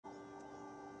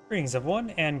Greetings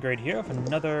everyone, and great here with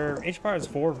another H-Bars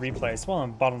 4 replay. So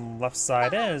on the bottom left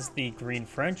side as the green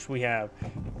French, we have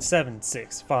 7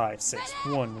 6 5 6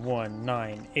 1 1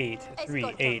 9 8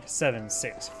 3 8 7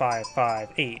 6 5 5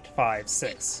 8 5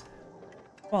 6.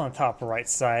 On the top right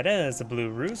side as the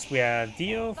blue Rus, we have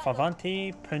Dio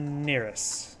Favente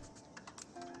Perennis.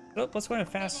 So let's go ahead and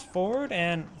fast forward,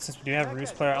 and since we do have a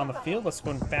Rus player on the field, let's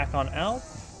go back on out,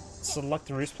 select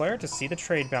the Rus player to see the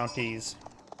trade bounties.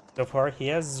 So far, he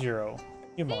has 0.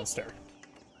 You monster.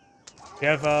 We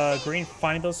have green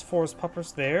finding those forest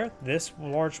puppers there. This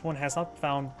large one has not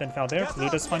been found there. Blue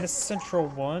does find the central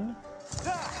one.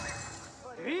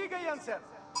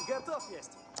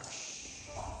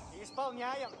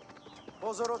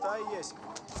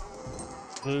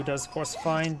 Blue does, of course,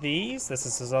 find these. This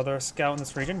is his other scout in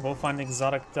this region. We'll find an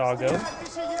exotic doggo.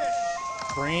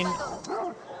 Green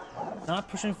not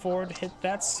pushing forward to hit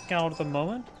that scout at the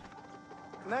moment.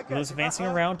 Blue's advancing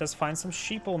around, does find some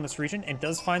sheeple in this region, and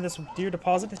does find this deer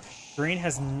deposit. Green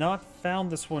has not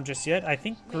found this one just yet. I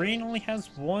think green only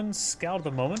has one scout at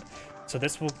the moment, so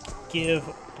this will give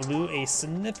blue a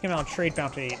significant amount of trade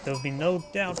bounty. There will be no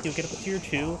doubt he'll get up to tier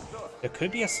 2. There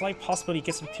could be a slight possibility he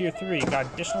gets up to tier 3. Got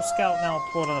additional scout now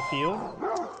deployed on the field.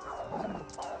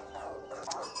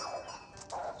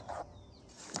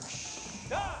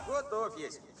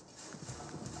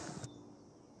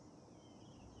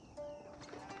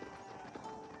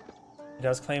 He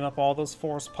does claim up all those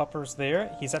forest puppers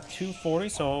there. He's at 240,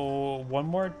 so one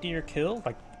more deer kill,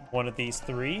 like one of these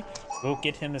 3, will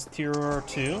get him his tier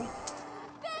 2.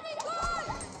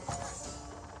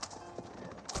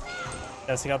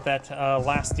 Yes, he got that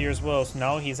last deer as well, so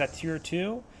now he's at tier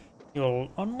 2.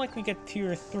 He'll unlikely get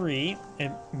tier 3,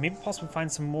 and maybe possibly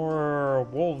find some more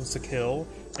wolves to kill,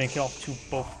 and kill off 2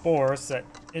 both boars. That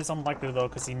is unlikely though,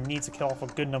 because he needs to kill off a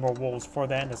good number of wolves for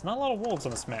that, and there's not a lot of wolves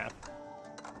on this map.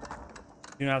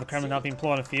 You know, the Kremlin not being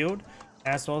pulled on the field,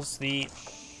 as well as the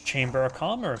Chamber of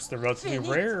Commerce, the relatively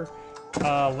rare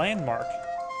landmark.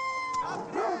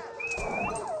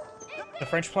 The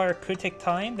French player could take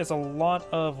time. There's a lot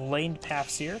of laned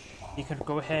paths here. He could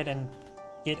go ahead and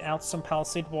get out some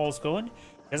palisade walls going.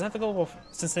 Doesn't have to go,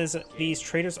 since these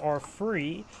traders are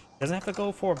free, doesn't have to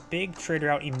go for a big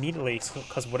trader out immediately,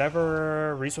 because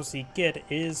whatever resource you get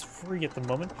is free at the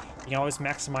moment. You can always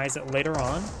maximize it later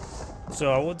on.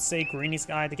 So I would say Greeny's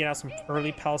guy to get out some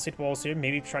early palisade walls here.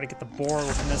 Maybe try to get the boar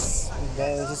within this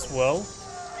walls as well.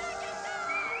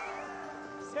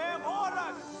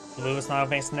 Blue is now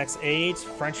advancing to the next age.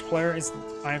 French player is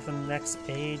eyeing for the next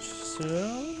age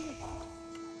soon.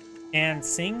 And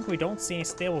seeing we don't see any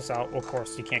stables out. Of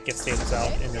course, you can't get stables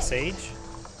out in this age.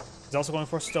 He's also going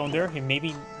for a stone there. He may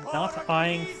be not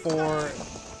eyeing for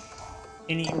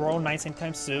any Royal Knights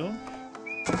anytime soon.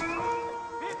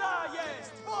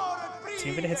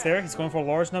 Team bit hits there. He's going for a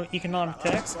large number of economic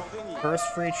attacks.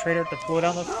 First free trader deployed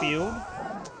on the field.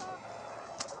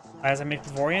 As I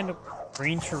mentioned beforehand,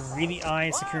 green should really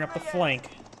eye securing up the flank.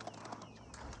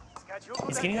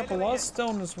 He's getting up a lot of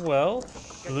stone as well.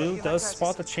 Blue does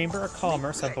spot the Chamber of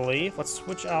Commerce, I believe. Let's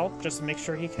switch out just to make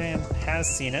sure he has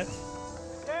seen it.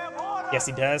 Yes,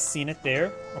 he has seen it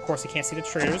there. Of course, he can't see the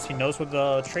traders. He knows where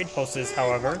the trade post is,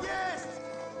 however.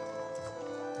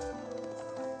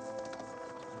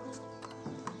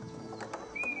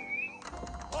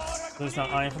 Blue's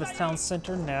not eyeing for this town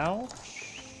center now.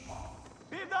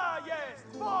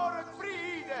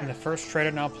 And the first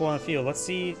trader now pulling the field. Let's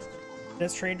see.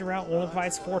 This trader route only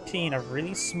provides 14, a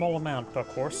really small amount, but of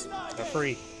course, they're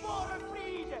free.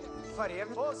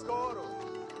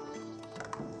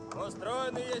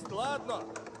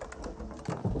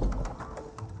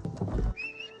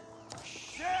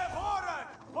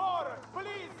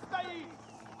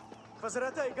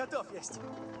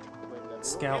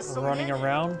 Scout running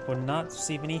around, would not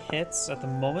receive any hits at the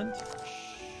moment.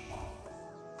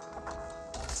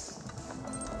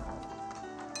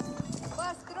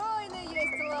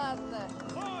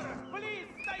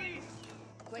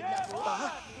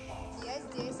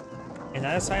 And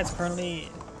that side is currently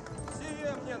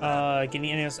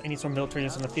getting any sort of military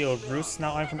units on the field. Rus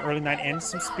now eyeing from early night and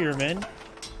some spearmen.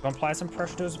 Gonna apply some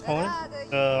pressure to his opponent.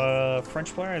 The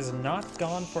French player has not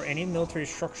gone for any military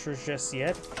structures just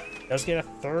yet. Does get a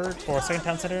third or a second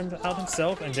town center out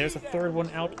himself, and there's a third one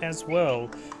out as well.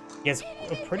 He has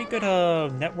a pretty good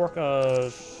network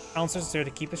of ounces there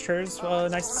to keep his traders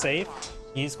nice and safe.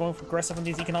 He's going for aggressive on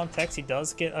these economic techs. He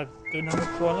does get a good number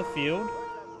of on the field.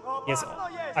 He has,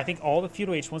 I think, all the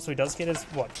feudal age ones, so he does get his,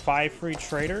 what, 5 free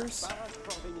traders?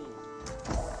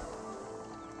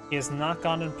 He has not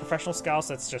gone in professional scouts,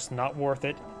 that's just not worth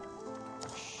it.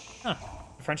 Huh.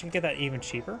 The French can get that even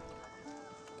cheaper.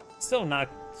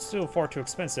 still far too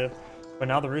expensive. But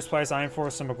now the Russe player is eyeing for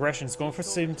some aggression. He's going for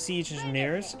some siege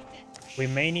engineers. We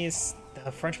may need...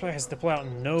 The French player has deployed out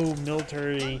no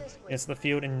military into the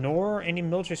field, and nor any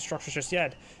military structures just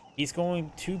yet. He's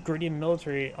going too greedy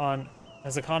military on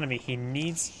his economy. He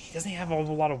doesn't have a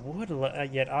whole lot of wood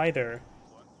yet either.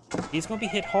 He's going to be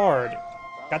hit hard.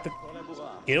 Got the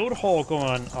guild hall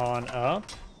going on up.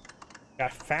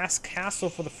 Got fast castle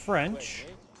for the French.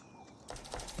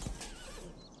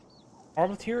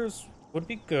 Arbiters would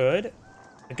be good.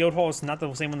 The guild hall is not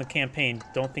the same in the campaign.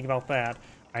 Don't think about that.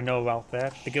 I know about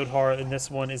that. The guild hall in this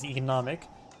one is economic,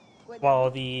 while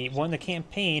the one in the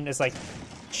campaign is like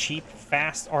cheap,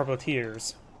 fast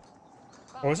arbiters.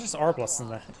 Or is just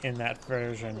arbalists in that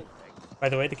version? By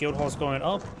the way, the guild hall is going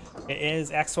up.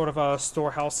 It acts sort of a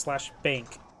storehouse slash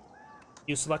bank.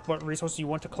 You select what resources you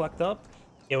want to collect up.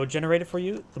 It will generate it for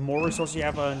you. The more resources you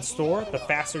have in store, the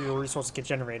faster your resources get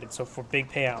generated. So for big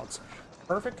payouts.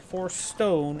 Perfect for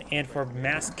stone and for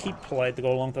mass keep play to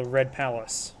go along the Red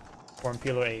Palace for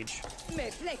Imperial Age.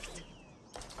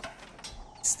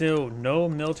 Still, no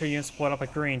military units split up by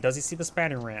Green. Does he see the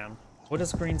battering ram? What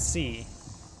does Green see?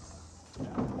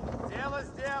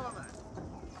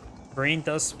 Green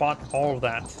does spot all of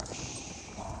that.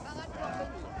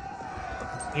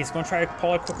 He's going to try to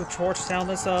pull a quick torch down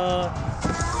this,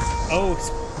 Oh,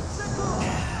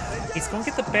 he's going to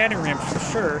get the battering ram for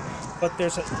sure, but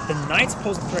the knights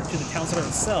pose a threat to the town center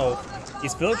itself.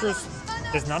 These villagers,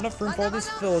 there's not enough room for all these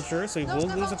villagers, so he will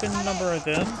lose a good number of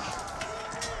them.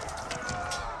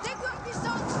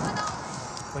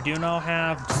 We do now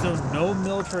have still no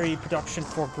military production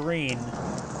for Green.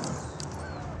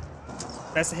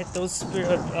 That's to hit those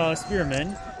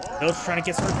spearmen. Villagers trying to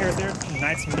get some repairs there.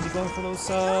 Knights maybe going for those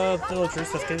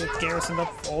villagers. Let's get it garrisoned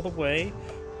up all the way.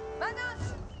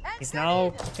 He's now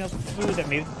picking up food that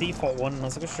may be the default one,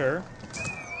 unless I'm sure.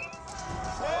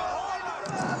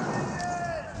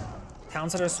 Town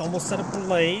center is almost set up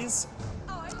ablaze.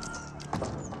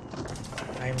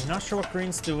 I'm not sure what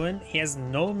Green's doing. He has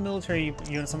no military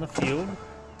units on the field.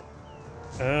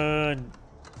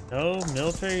 No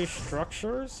military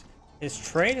structures. His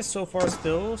trade is so far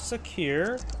still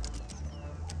secure.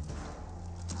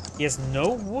 He has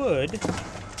no wood.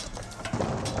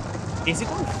 Is he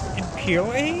going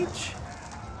Imperial Age?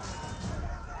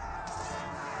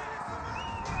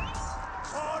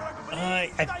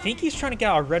 I think he's trying to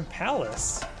get our Red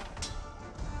Palace.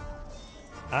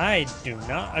 I do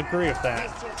not agree with that.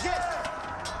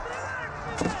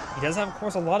 He does have, of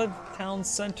course, a lot of town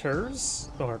centers,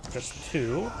 or just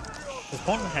two. His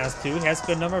opponent has two. He has a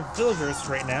good number of villagers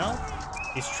right now.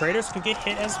 These traders could get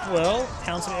hit as well.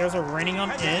 Town center arrows are raining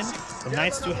on in. The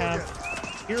knights do have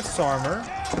pierce armor.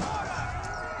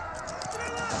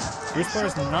 Bruce player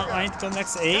is not eyeing to go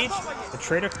next age. The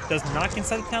trader does not get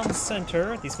inside the town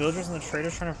center. These villagers and the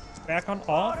traders trying to back on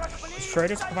off. These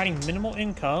traders providing minimal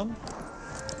income.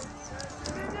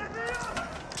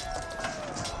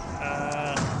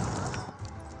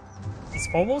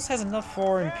 He almost has enough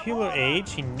for Imperial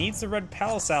Age. He needs the Red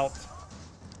Palace out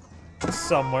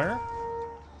somewhere.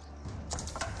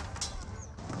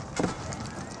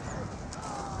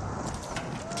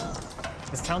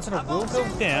 His town center will go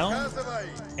down.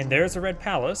 And there's the Red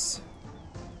Palace.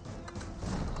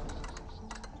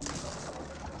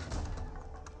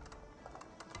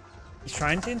 He's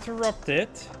trying to interrupt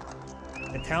it.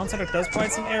 The town center does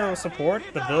provide some arrow support.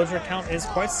 The villager count is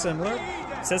quite similar.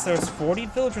 It says there's 40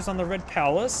 villagers on the Red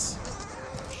Palace.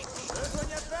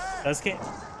 Does get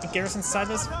a garrison inside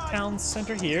this town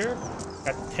center here.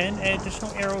 Got 10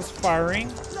 additional arrows firing.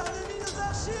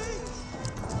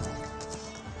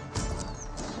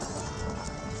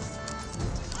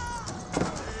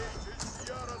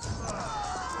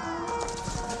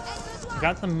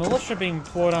 Got the militia being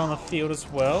deployed on the field as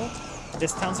well.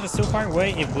 This town center is still firing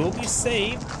away. It will be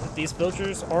saved. These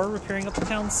villagers are repairing up the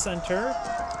town center.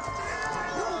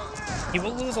 He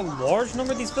will lose a large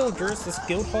number of these villagers. This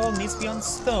guild hall needs to be on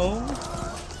stone.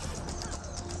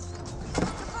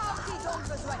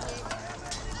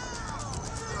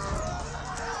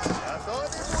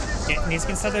 It needs to get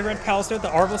inside the Red Palace there. The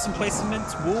Arbalist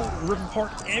emplacements will rip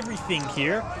apart everything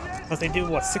here. But they do,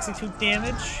 what, 62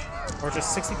 damage? Or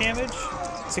just 60 damage?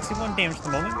 61 damage at the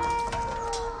moment.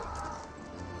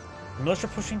 The militia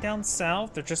pushing down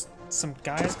south. They're just some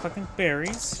guys collecting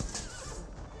berries.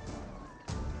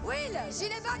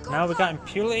 Now we got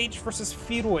Imperial Age versus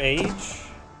Feudal Age.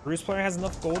 Bruce player has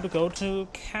enough gold to go to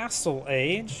Castle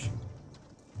Age.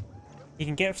 He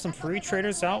can get some free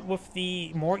traders out with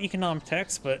the more economic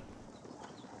text, but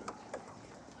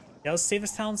does save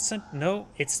this town. No,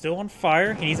 it's still on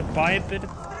fire. He needs to buy a bit.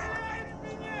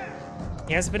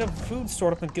 He has a bit of food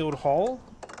stored up in the guild hall.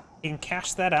 He can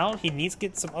cash that out. He needs to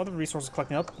get some other resources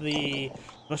collecting up. The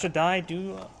militia die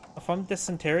due from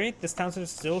dysentery. This town center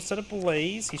is still set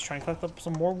ablaze. He's trying to collect up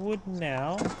some more wood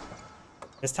now.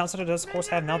 This town center does, of course,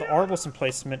 have now the arbalist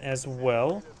emplacement as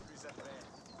well.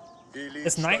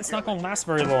 This night's not going to last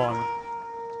very long.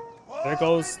 There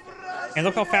goes. And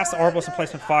look how fast the arbalist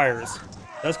emplacement fires.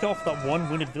 Does kill off that one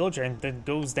wounded villager and then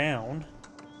goes down.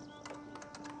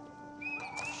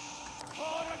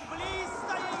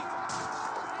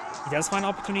 He does find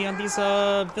opportunity on these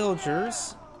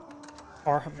villagers.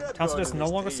 Our town center is no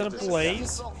longer set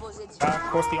ablaze. Of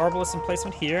course, the arbalist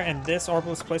emplacement here, and this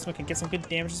arbalist placement can get some good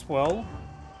damage as well.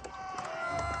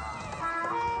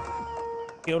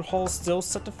 Guild hall still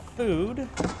set to food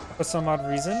for some odd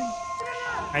reason.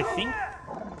 I think.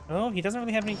 Oh, he doesn't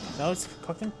really have any. No, he's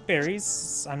collecting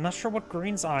berries. I'm not sure what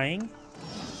Green's eyeing.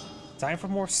 He's eyeing for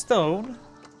more stone.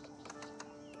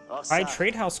 High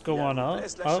trade house going up.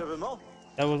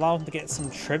 That will allow him to get some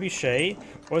trebuchet.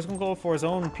 Or he's going to go for his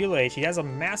own pillage. He has a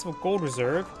massive gold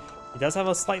reserve. He does have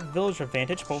a slight village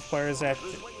advantage. Both players at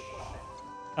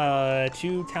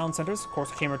 2 town centers. Of course,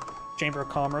 the Chamber of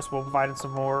Commerce will provide him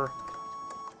some more.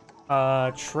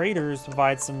 Traders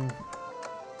provide some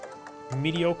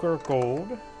mediocre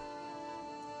gold.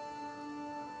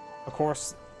 Of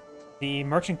course, the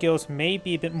merchant guilds may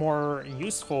be a bit more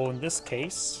useful in this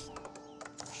case.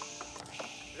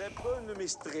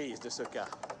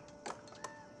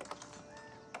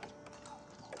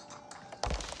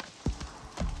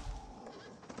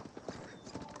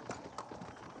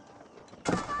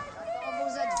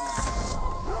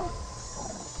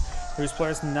 Whose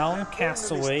players now in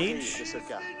Castle Age.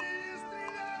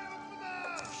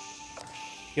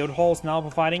 Guild Hall is now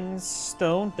providing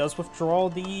stone. Does withdraw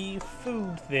the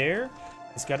food there.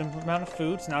 He's got an amount of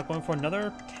food. He's now going for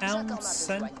another town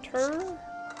center.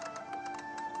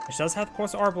 Which does have, of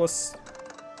course, arbalist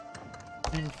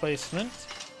emplacement.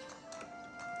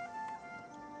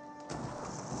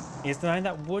 He's denying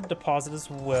that wood deposit as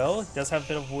well. He does have a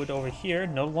bit of wood over here.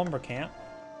 No lumber camp.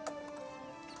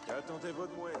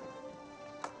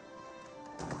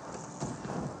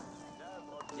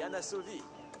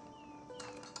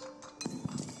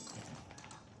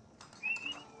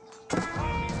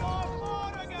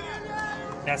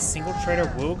 That single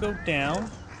trader will go down,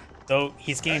 though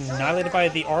he's getting annihilated by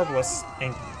the arbalist,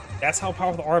 and that's how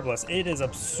powerful the arbalist. It is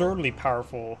absurdly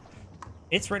powerful.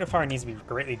 Its rate of fire needs to be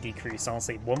greatly decreased.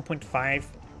 Honestly,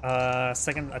 1.5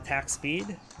 second attack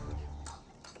speed.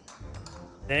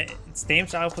 Its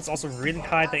damage output's also really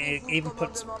high. That it even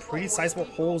puts pretty sizable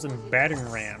holes in battering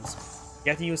rams.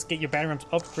 You have to get your battering rams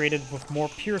upgraded with more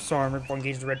pierce armor before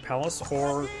engaging the Red Palace,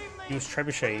 or use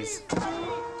trebuchets.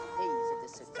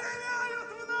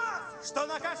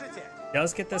 He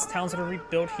does get this town center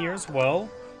rebuilt here as well.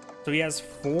 So he has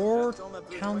 4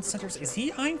 town centers. Is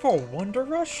he eyeing for a Wonder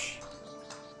Rush?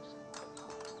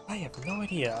 I have no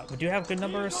idea. We do have a good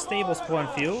number of stables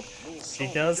on field.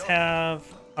 He does have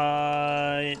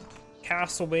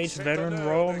Castle Age Veteran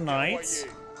Royal Knights.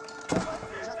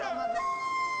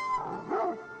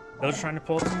 They're trying to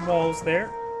pull up some walls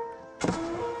there.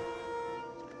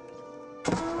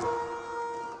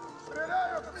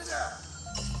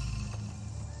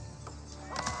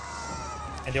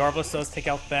 And the arbalist does take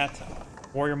out that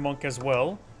warrior monk as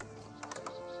well.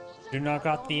 Do not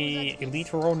got the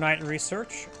elite Royal Knight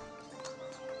research.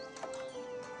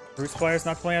 Bruce Flyer's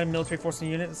not playing out a military force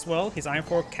unit as well. He's eyeing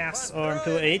for cast or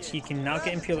Imperial Age. He can now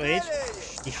get Imperial Age.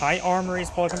 The high armory is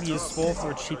probably going to be useful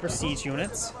for cheaper siege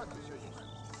units.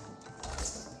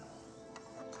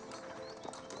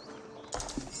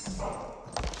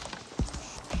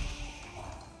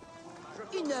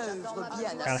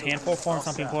 Got a handful of farms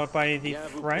not being pulled out by the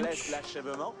French.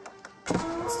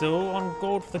 Still on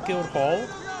gold for the guild hall.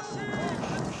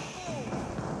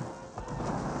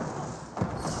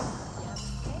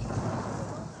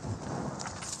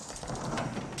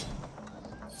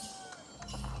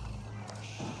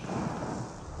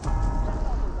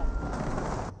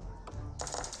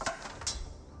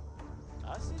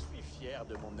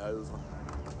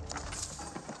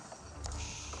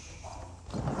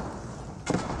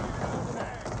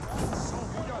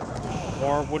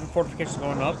 More wooden fortifications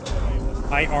going up.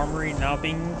 High armory now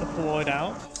being deployed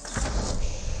out.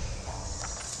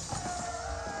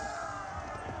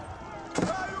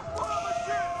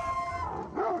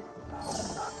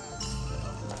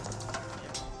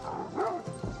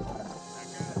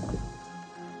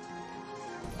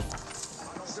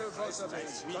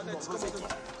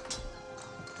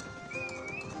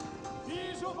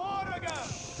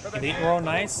 Elite Royal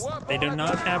Knights, they do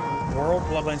not have World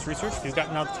Bloodlines research. We've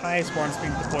got now TIE squadrons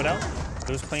being deployed out.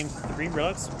 Blue's claim 3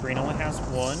 relics. Green only has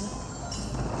 1.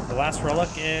 The last relic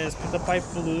is picked up by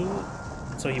Blue,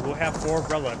 so he will have 4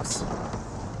 relics.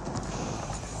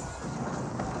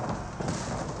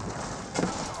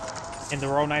 And the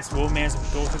Royal Knights will manage to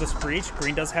go through this breach.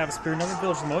 Green does have a superior number of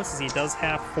village most, as he does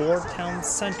have 4 town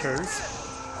centers.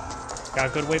 Got a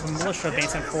good wave of militia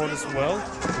advancing forward as well.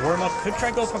 Warmup could try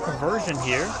to go for conversion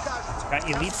here. Got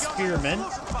elite spearmen,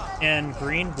 and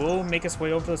Green will make his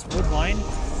way over this wood line.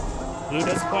 Blue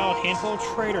does pull out a handful of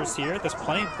traders here. There's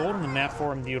plenty of gold on the map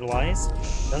for him to utilize.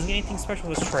 Doesn't get anything special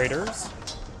with his traders.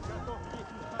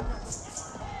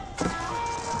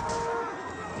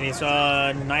 And these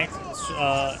knights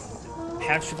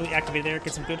have Shibuya activated there,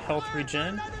 get some good health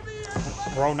regen.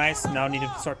 Royal Knights now need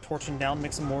to start torching down,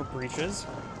 make some more breaches.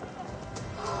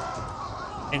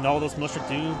 And all those militia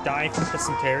do die from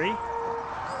dysentery.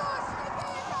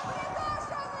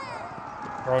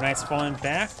 Royal Knights falling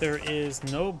back. There is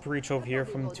no breach over here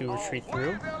for them to retreat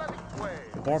through.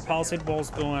 More palisade walls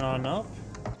going on up.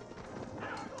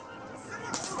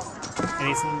 And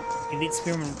these elite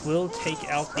spearmen will take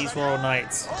out these Royal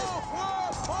Knights.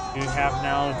 You have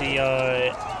now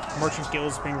the Merchant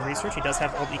Guilds being researched. He does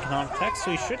have all the economic tech,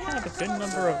 so he should have a good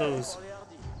number of those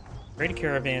trading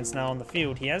caravans now on the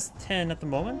field. He has 10 at the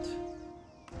moment.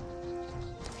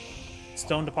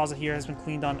 Stone deposit here has been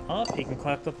cleaned on up. He can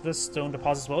collect up this stone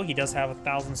deposit as well. He does have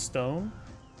 1,000 stone.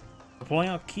 Deploying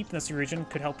out keep in this region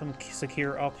could help him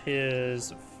secure up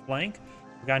his flank.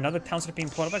 We got another town center being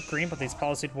pulled up at green, but these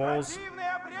palisade walls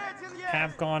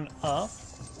have gone up.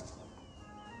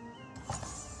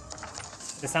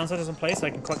 This town center is in place, so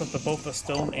I can collect up both the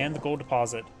stone and the gold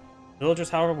deposit. Villagers,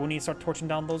 however, will need to start torching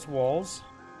down those walls.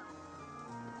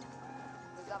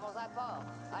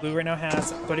 Blue right now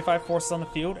has 35 forces on the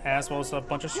field, as well as a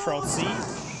bunch of Streltsy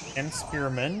and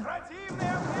Spearmen.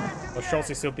 The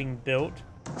Streltsy still being built.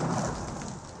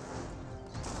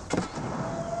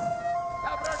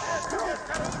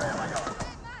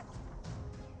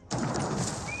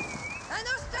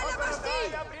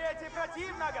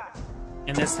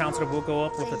 And this town center will go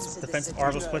up with its defensive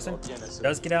Argos placement.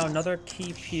 Does get out another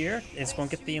keep here. It's going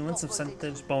to get the Inlands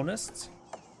incentive bonus.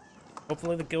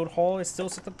 Hopefully the guild hall is still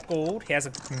set up gold. He has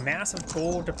a massive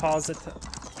gold deposit,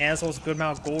 as well as a good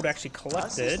amount of gold actually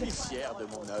collected.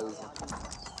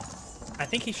 I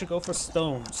think he should go for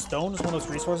stone. Stone is one of those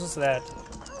resources that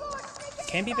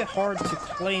can be a bit hard to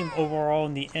claim overall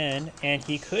in the end, and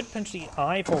he could potentially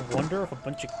eye for wonder of a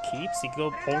bunch of keeps. He could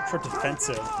go ultra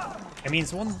defensive. I mean,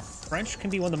 French can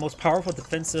be one of the most powerful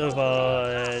defensive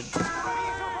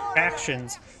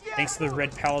factions, thanks to the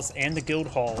Red Palace and the Guild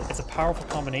Hall. It's a powerful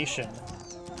combination.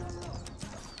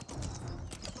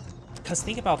 Because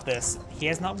think about this, he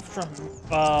has not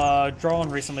drawn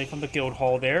recently from the Guild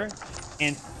Hall there,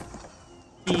 and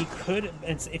he could,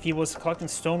 if he was collecting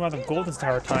stone rather than gold this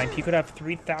entire time, he could have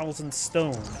 3,000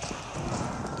 stone.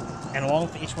 And along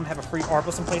with each one have a free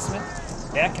Arbos emplacement,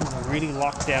 that can really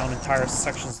lock down entire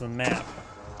sections of the map.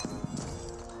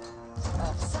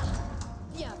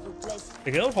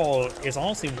 The Guild Hall is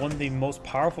honestly one of the most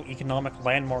powerful economic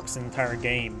landmarks in the entire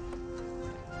game.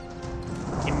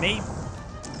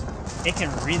 It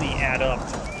can really add up.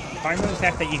 Primarily the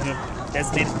fact that you can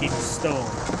designate to give you stone,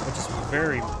 which is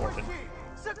very important.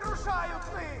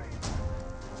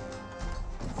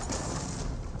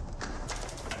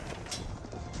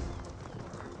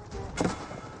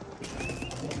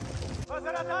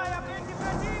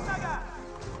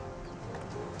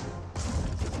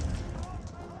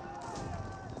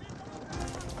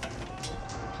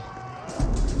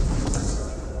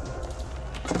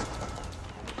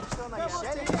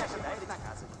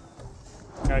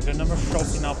 Got a good number of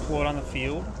Streltsy now pulled on the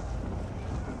field.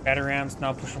 Batarams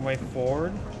now pushing way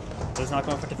forward. Those not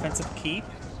going for defensive keep.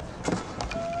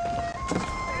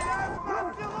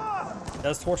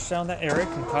 Does torch down that area,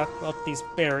 can collect up these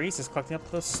berries, is collecting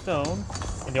up the stone,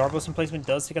 and the Arbos emplacement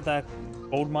does take out that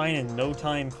gold mine in no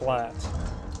time flat.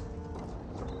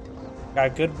 Got a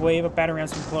good wave of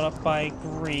Batarams being pulled up by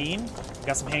green.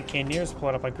 Got some hand cannoneers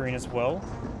pulled up by green as well.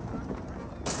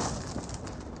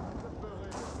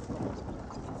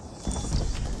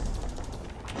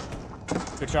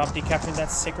 Good job decapturing that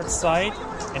sacred site.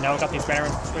 And now we got these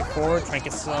Batarams straight forward, trying to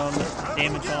get some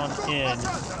damage on in.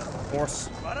 Force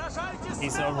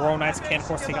these Royal Knights can't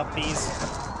force take out these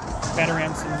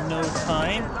Batarams in no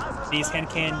time. These hand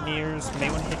cannoneers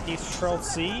may want to hit these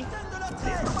Streltsy.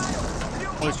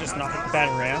 Or it's just not hit the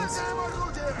Batarams.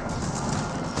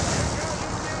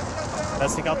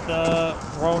 Let's take out the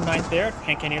Royal Knight there.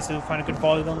 Cannoneers to find a good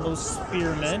volley on those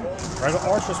spearmen. Regular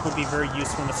archers would be very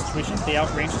useful in this situation. They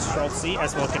outrange the Streltsy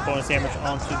as well as get bonus damage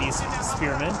onto these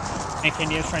spearmen. And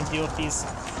Cannoneers trying to deal with these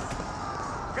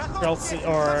Streltsy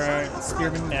or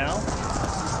spearmen now.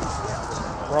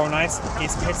 Royal Knights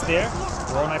gets some hits there.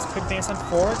 Royal Knights could advance on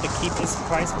forward to keep his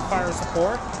price for fire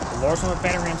support. The large number of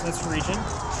battle rams in this region.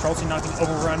 Streltsy not being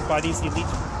overrun by these elite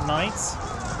knights,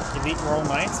 elite Royal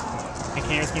Knights. And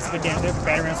Cannoneers get some good damage there.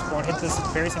 Battle rams going to hit this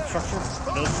various infrastructure.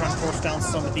 Those trying to force down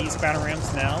some of these battle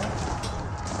rams now.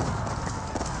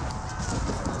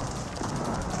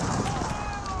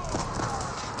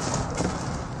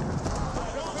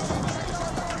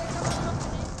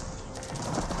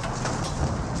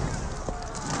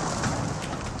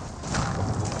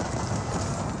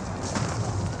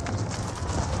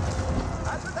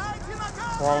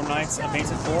 Royal Knights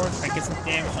advancing forward, trying to get some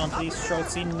damage onto these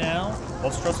Streltsy now.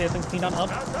 Both Streltsy have been cleaned on up.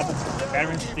 A couple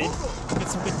batteries did get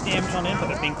some good damage on him, but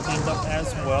they're being cleaned up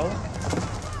as well.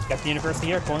 Got the University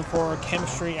here going for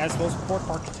chemistry as well as court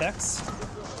architects.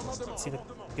 See the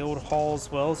guild hall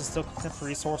as well. Is it still collecting for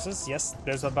resources? Yes,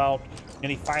 there's about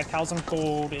nearly 5,000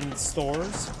 gold in the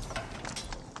stores.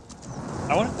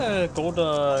 I wonder if the gold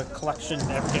collection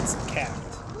ever gets capped,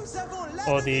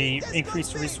 or the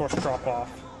increased resource drop off.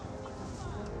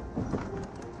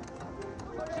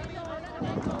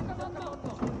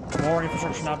 More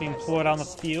infrastructure now being deployed on the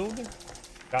field.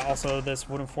 Got also this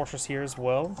wooden fortress here as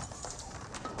well.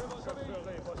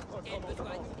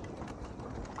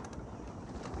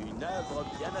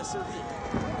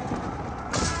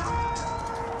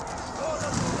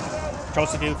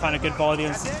 Streltsy do find a good volley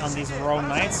on these Royal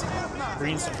Knights.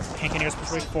 Green's Cannoneers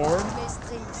push way forward.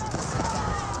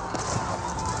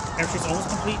 Chemistry's almost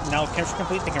complete. Now with chemistry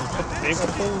complete, they can put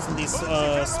bigger holes in these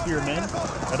spearmen.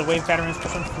 Another wave of veterans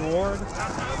pushing forward.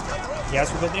 He has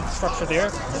rebuilt the infrastructure there.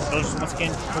 Villagers once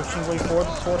again pushing way forward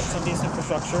to torch some of these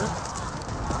infrastructure.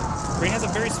 Green has a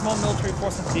very small military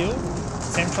force in the field.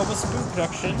 Same trouble with food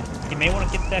production. He may want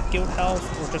to get that guild health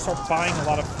or just start buying a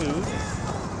lot of food.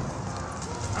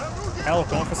 Hell,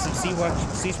 going for some siege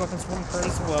weapons wouldn't hurt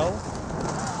as well.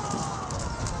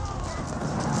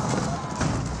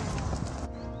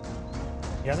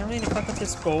 He doesn't really collect up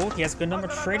his gold. He has a good number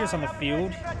of traders on the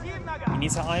field. He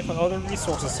needs to eye for other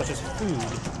resources such as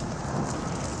food.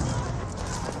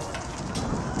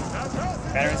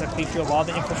 Batteries have cleared through a lot of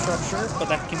the infrastructure, but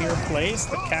that can be replaced.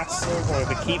 The castle or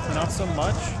the keep, not so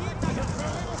much.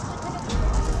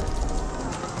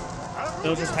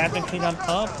 Villagers have been cleaned on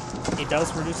up. It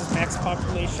does reduce his max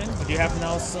population. We do have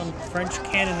now some French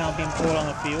cannon now being deployed on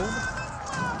the field.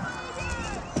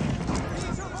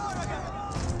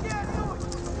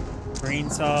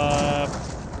 Green's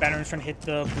batteries trying to hit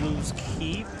the Blue's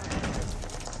keep.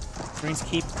 Green's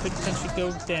keep could potentially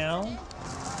go down.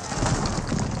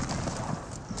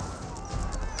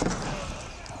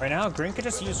 Right now, Green could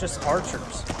just use just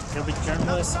archers. He'll be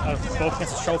generalist both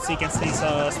against the Streltsy against these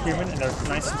spearmen, and they're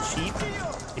nice and cheap.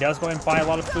 He does go and buy a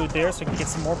lot of food there, so he can get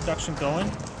some more production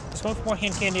going. He's going for more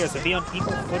hand cannoneers to be on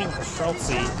equal footing with the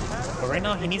Streltsy. But right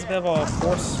now, he needs a bit of a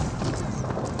force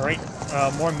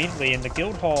more immediately in the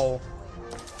guild hall.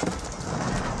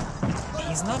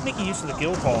 He's not making use of the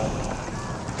guild hall.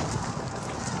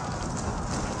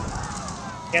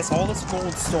 He has all this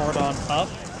gold stored on up,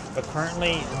 but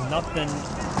currently nothing.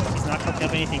 He's not collecting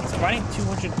up anything. He's providing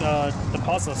 200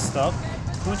 deposit stuff.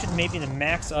 200 may be the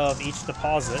max of each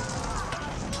deposit.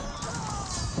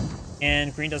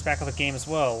 And Green does back up the game as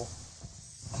well.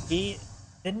 He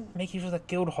didn't make use of the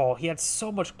guild hall. He had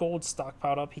so much gold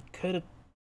stockpiled up. He could have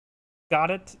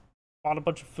got it, bought a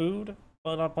bunch of food,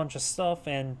 bought a bunch of stuff,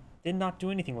 and did not do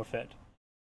anything with it.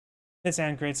 This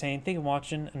is Great saying, thank you for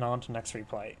watching, and on to next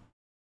replay.